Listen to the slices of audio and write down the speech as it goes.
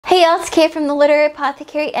Hey y'all, it's Kate from the Literary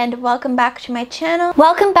Apothecary and welcome back to my channel.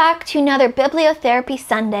 Welcome back to another Bibliotherapy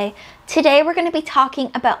Sunday. Today we're going to be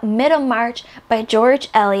talking about Middlemarch by George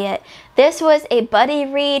Eliot. This was a buddy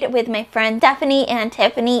read with my friend Stephanie and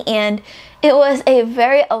Tiffany, and it was a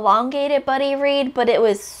very elongated buddy read, but it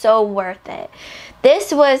was so worth it.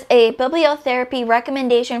 This was a bibliotherapy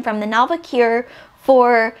recommendation from the novel Cure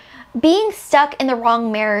for being stuck in the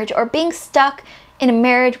wrong marriage or being stuck in a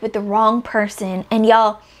marriage with the wrong person. And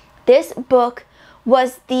y'all, this book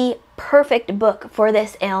was the perfect book for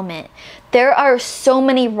this ailment. There are so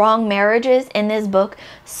many wrong marriages in this book,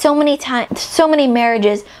 so many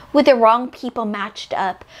marriages with the wrong people matched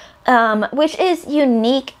up, which is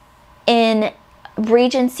unique in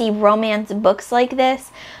Regency romance books like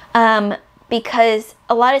this, because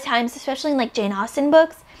a lot of times, especially in like Jane Austen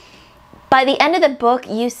books, by the end of the book,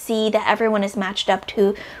 you see that everyone is matched up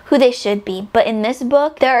to who they should be. But in this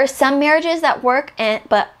book, there are some marriages that work,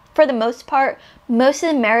 but for the most part, most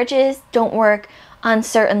of the marriages don't work on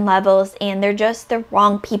certain levels, and they're just the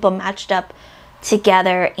wrong people matched up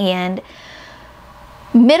together. And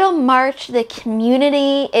Middlemarch, the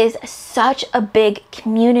community, is such a big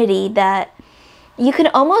community that you can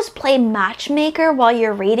almost play matchmaker while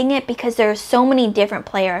you're reading it, because there are so many different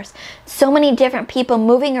players, so many different people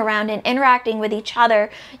moving around and interacting with each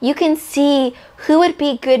other. You can see who would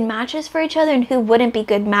be good matches for each other and who wouldn't be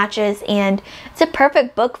good matches, and it's a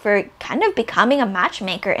perfect book for kind of becoming a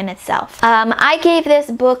matchmaker in itself. I gave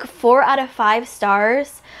this book 4 out of 5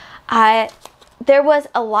 stars. There was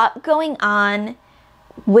a lot going on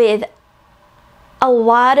with a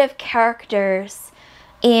lot of characters,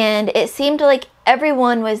 and it seemed like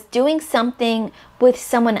everyone was doing something with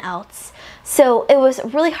someone else. So it was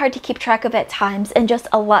really hard to keep track of at times, and just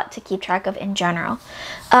a lot to keep track of in general.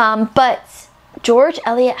 But George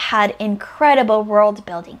Eliot had incredible world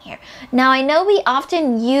building here. Now, I know we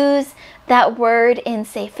often use that word in,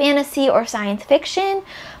 say, fantasy or science fiction,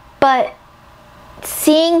 but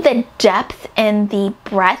seeing the depth and the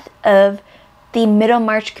breadth of the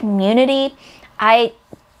Middlemarch community, I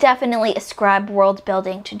definitely ascribe world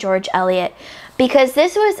building to George Eliot, because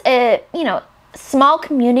this was a, small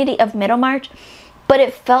community of Middlemarch, but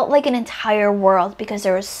it felt like an entire world because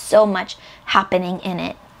there was so much happening in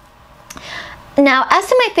it. Now, as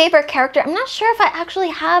to my favorite character, I'm not sure if I actually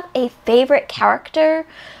have a favorite character,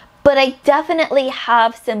 but I definitely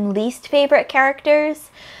have some least favorite characters.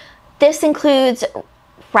 This includes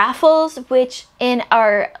Raffles, which in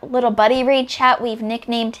our little buddy read chat, we've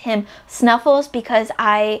nicknamed him Snuffles because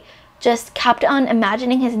I just kept on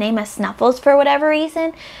imagining his name as Snuffles for whatever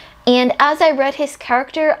reason. And as I read his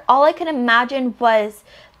character, all I could imagine was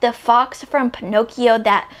the fox from Pinocchio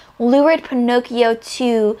that lured Pinocchio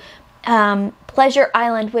to Pleasure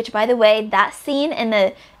Island, which, by the way, that scene in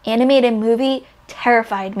the animated movie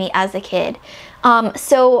terrified me as a kid.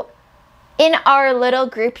 So in our little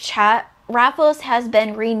group chat, Raffles has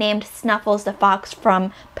been renamed Snuffles the Fox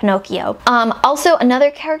from Pinocchio. Also,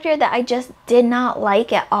 another character that I just did not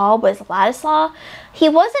like at all was Ladislaw. He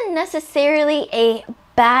wasn't necessarily a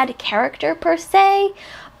bad character per se,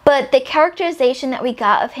 but the characterization that we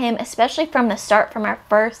got of him, especially from the start, from our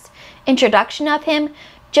first introduction of him,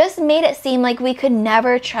 just made it seem like we could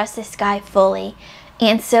never trust this guy fully.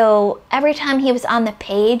 And so every time he was on the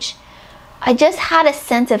page, I just had a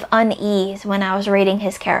sense of unease when I was reading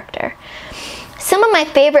his character. Some of my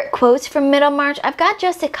favorite quotes from Middlemarch, I've got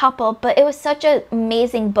just a couple, but it was such an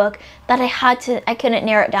amazing book that I couldn't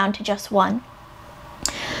narrow it down to just one.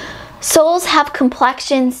 Souls have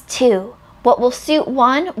complexions too. What will suit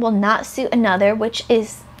one will not suit another, which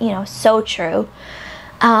is, so true.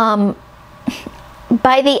 By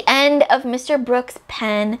the end of Mr. Brooks'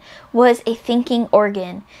 pen was a thinking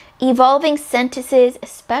organ, evolving sentences,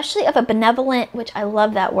 especially of a benevolent, which I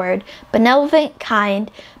love that word, benevolent kind,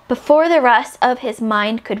 before the rest of his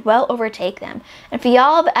mind could well overtake them. And if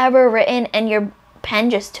y'all have ever written and your pen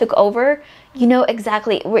just took over, you know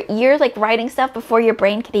exactly, you're like writing stuff before your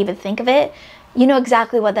brain could even think of it, you know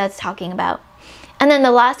exactly what that's talking about. And then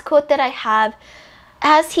the last quote that I have,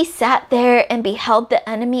 as he sat there and beheld the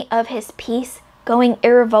enemy of his peace going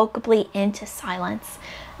irrevocably into silence.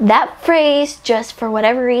 That phrase, just for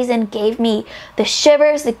whatever reason, gave me the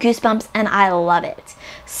shivers, the goosebumps, and I love it.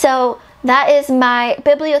 So that is my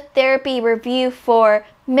bibliotherapy review for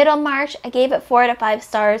Middlemarch. I gave it 4 out of 5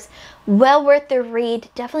 stars. Well worth the read.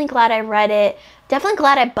 Definitely glad I read it. Definitely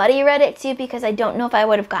glad I buddy read it too, because I don't know if I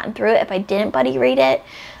would have gotten through it if I didn't buddy read it.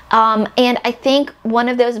 And I think one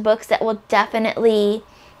of those books that will definitely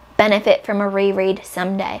benefit from a reread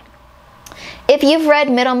someday. If you've read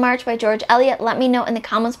Middlemarch by George Eliot, let me know in the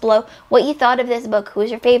comments below what you thought of this book. Who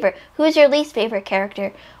was your favorite? Who is your least favorite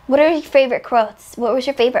character? What are your favorite quotes? What was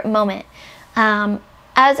your favorite moment?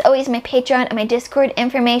 As always, my Patreon and my Discord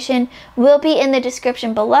information will be in the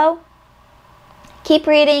description below. Keep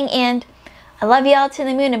reading, and I love y'all to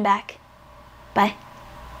the moon and back. Bye.